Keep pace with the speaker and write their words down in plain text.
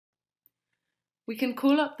We can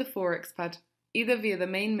call up the Forexpad either via the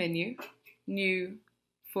main menu, New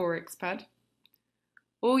Forexpad,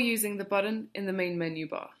 or using the button in the main menu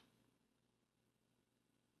bar.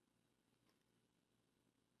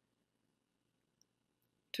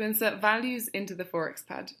 To insert values into the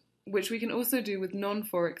Forexpad, which we can also do with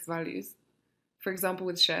non-Forex values, for example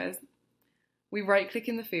with shares, we right-click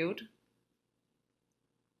in the field,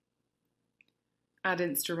 Add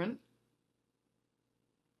Instrument,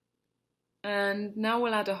 and now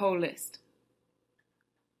we'll add a whole list.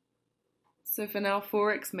 So for now,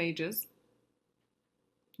 Forex Majors,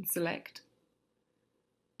 and select,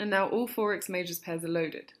 and now all Forex Majors pairs are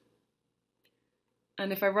loaded.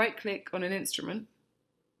 And if I right-click on an instrument,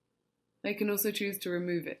 I can also choose to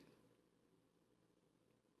remove it.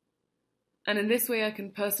 And in this way I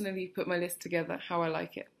can personally put my list together how I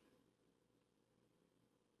like it.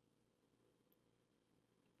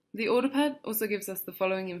 The order pad also gives us the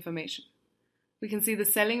following information. We can see the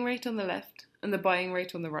selling rate on the left and the buying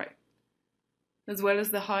rate on the right, as well as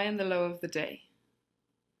the high and the low of the day,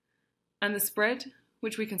 and the spread,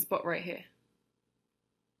 which we can spot right here.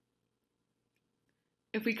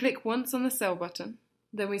 If we click once on the sell button,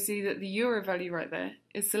 then we see that the euro value right there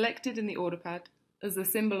is selected in the order pad as the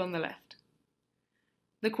symbol on the left.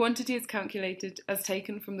 The quantity is calculated as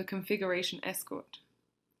taken from the configuration escort.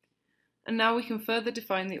 And now we can further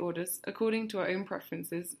define the orders according to our own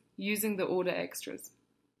preferences using the order extras.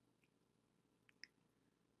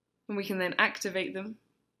 And we can then activate them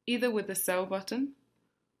either with the sell button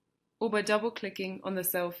or by double-clicking on the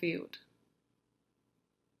sell field.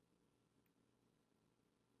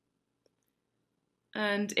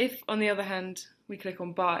 And if, on the other hand, we click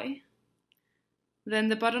on buy, then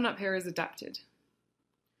the button up here is adapted.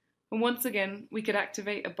 And once again, we could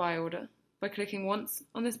activate a buy order by clicking once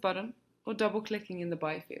on this button or double-clicking in the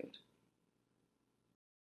buy field.